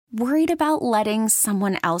Worried about letting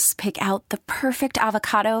someone else pick out the perfect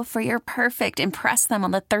avocado for your perfect impress them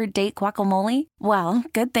on the third date guacamole? Well,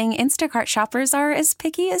 good thing Instacart shoppers are as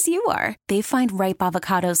picky as you are. They find ripe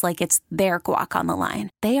avocados like it's their guac on the line.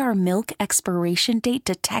 They are milk expiration date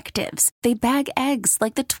detectives. They bag eggs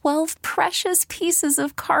like the 12 precious pieces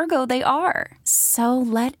of cargo they are. So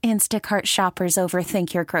let Instacart shoppers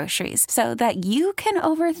overthink your groceries so that you can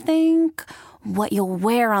overthink what you'll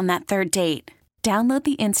wear on that third date. Download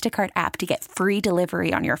the Instacart app to get free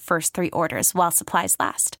delivery on your first 3 orders while supplies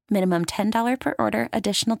last. Minimum $10 per order.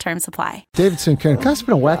 Additional terms apply. Davidson, Karen, it's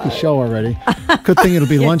been a wacky show already. Good thing it'll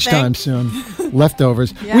be lunchtime soon.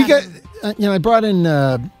 Leftovers. Yeah. We got, I brought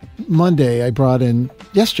in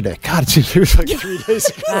yesterday. God, it was like 3 days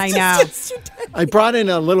ago. I know. I brought in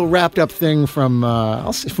a little wrapped up thing from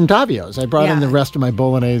Davio's. I brought in the rest of my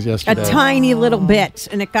bolognese yesterday. A tiny little bit,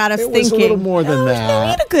 and it got us thinking. It was a little more than that. You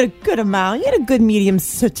had a good amount. You had a good medium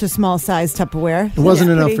to small size Tupperware. It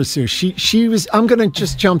wasn't enough for Sue. She was. I'm going to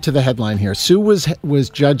just jump to the headline here. Sue was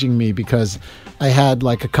judging me because I had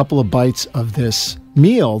like a couple of bites of this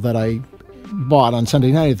meal that I bought on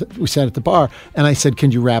Sunday night. We sat at the bar, and I said,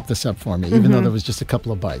 "Can you wrap this up for me?" Even though there was just a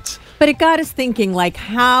couple of bites. But it got us thinking, like,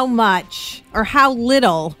 how much or how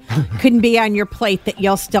little can be on your plate that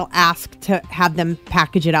you'll still ask to have them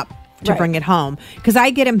package it up to bring it home. Because I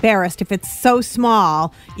get embarrassed if it's so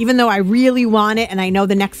small, even though I really want it, and I know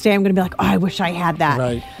the next day I'm going to be like, oh, I wish I had that.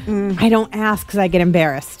 Right. I don't ask because I get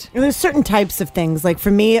embarrassed. And there's certain types of things. Like for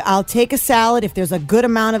me, I'll take a salad if there's a good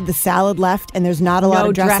amount of the salad left and there's not a lot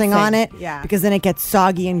of dressing on it. Yeah. Because then it gets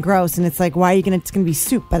soggy and gross, and it's like, why are you it's going to be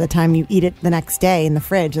soup by the time you eat it the next day in the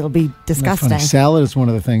fridge. It'll be disgusting. That's funny. Salad is one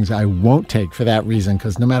of the things I won't take for that reason,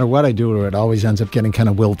 because no matter what I do to it, it always ends up getting kind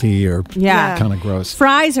of wilty or kind of gross.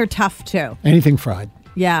 Fries are tough too. Anything fried.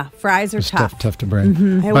 Yeah, fries are It's tough. tough to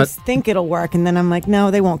bring. I always think it'll work, and then I'm like,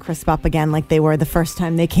 no, they won't crisp up again like they were the first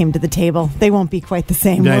time they came to the table. They won't be quite the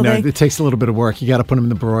same, I will know. they? It takes a little bit of work. You got to put them in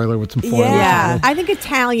the broiler with some foil. Yeah. I think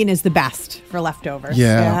Italian is the best for leftovers.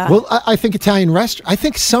 Yeah. Well, I think I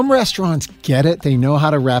think some restaurants get it. They know how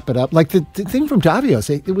to wrap it up. Like the thing from Davio's,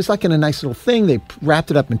 it was like in a nice little thing. They wrapped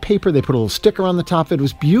it up in paper. They put a little sticker on the top of it. It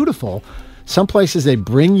was beautiful. Some places they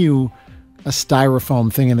bring you a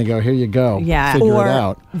styrofoam thing and they go, here you go. Yeah. Figure or it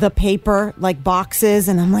out. the paper like boxes,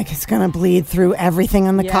 and I'm like, it's gonna bleed through everything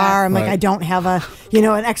on the car. I'm like, I don't have an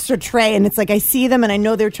extra tray, and it's like I see them and I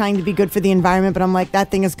know they're trying to be good for the environment, but I'm like, that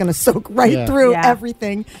thing is gonna soak right through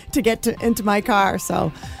everything to get into my car. So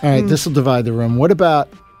all right, this will divide the room. What about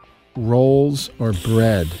rolls or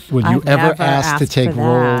bread? Would you I've ever never ask to asked take for that.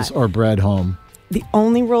 rolls or bread home? the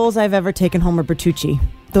only rolls I've ever taken home are Bertucci.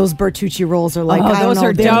 Those Bertucci rolls are like, I don't those know,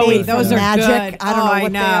 are they're doughy. made Those from are magic. good. I don't know I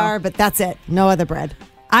what know. they are, but that's it. No other bread.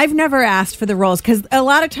 I've never asked for the rolls because a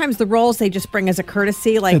lot of times the rolls they just bring as a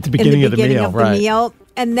courtesy, like At the beginning of the meal, right. meal,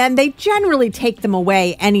 and then they generally take them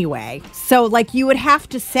away anyway. So, like, you would have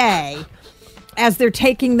to say, as they're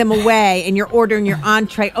taking them away and you're ordering your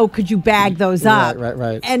entree, oh, could you bag those up?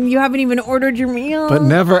 Right. And you haven't even ordered your meal. But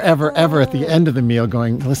never, ever, ever at the end of the meal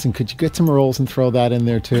going, listen, could you get some rolls and throw that in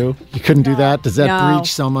there too? You couldn't do that? Does that No.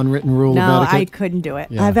 breach some unwritten rule No, of I etiquette? couldn't do it.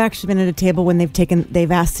 Yeah. I've actually been at a table when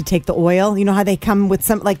they've asked to take the oil. You know how they come with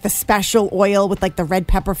some, like the special oil with like the red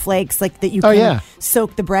pepper flakes, like that you can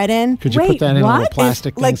soak the bread in. Could you put that in a little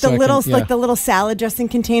plastic thing? Like so I can- like the little salad dressing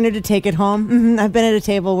container to take it home. I've been at a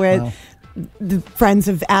table where the friends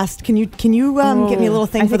have asked, can you get me a little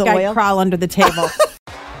thing I for the think I'd oil? crawl under the table.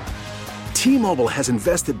 T-Mobile has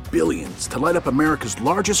invested billions to light up America's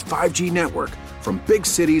largest 5G network, from big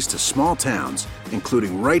cities to small towns,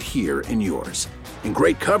 including right here in yours. And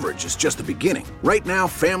great coverage is just the beginning. Right now,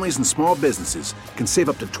 families and small businesses can save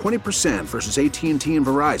up to 20% versus AT&T and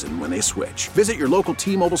Verizon when they switch. Visit your local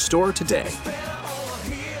T-Mobile store today.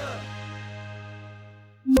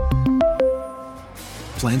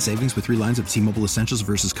 Plan savings with 3 lines of T-Mobile Essentials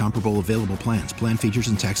versus comparable available plans. Plan features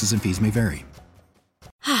and taxes and fees may vary.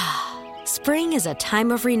 Spring is a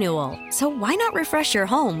time of renewal, so why not refresh your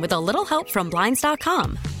home with a little help from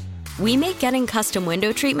Blinds.com? We make getting custom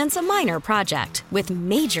window treatments a minor project with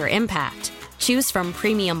major impact. Choose from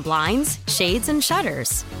premium blinds, shades, and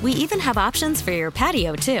shutters. We even have options for your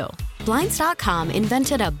patio, too. Blinds.com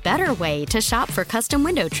invented a better way to shop for custom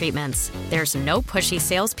window treatments. There's no pushy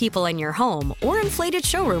salespeople in your home or inflated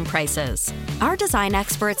showroom prices. Our design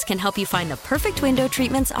experts can help you find the perfect window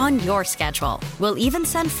treatments on your schedule. We'll even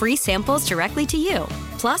send free samples directly to you.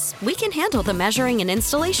 Plus, we can handle the measuring and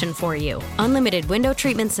installation for you. Unlimited window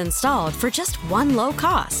treatments installed for just one low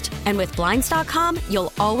cost. And with Blinds.com,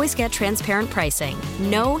 you'll always get transparent pricing.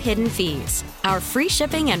 No hidden fees. Our free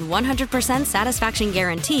shipping and 100% satisfaction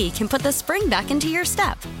guarantee can put the spring back into your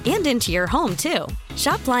step and into your home, too.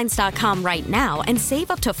 Shop Blinds.com right now and save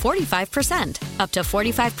up to 45%. Up to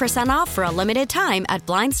 45% off for a limited time at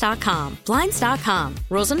Blinds.com. Blinds.com.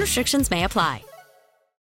 Rules and restrictions may apply.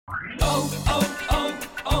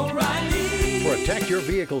 O'Reilly. Protect your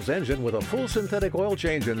vehicle's engine with a full synthetic oil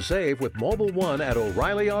change and save with Mobil 1 at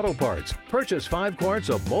O'Reilly Auto Parts. Purchase 5 quarts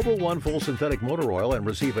of Mobil 1 full synthetic motor oil and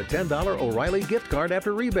receive a $10 O'Reilly gift card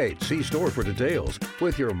after rebate. See store for details.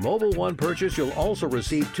 With your Mobil 1 purchase, you'll also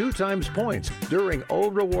receive 2 times points during O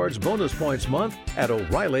Rewards Bonus Points Month at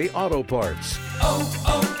O'Reilly Auto Parts.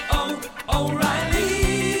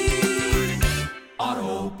 O'Reilly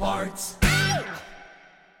Auto Parts.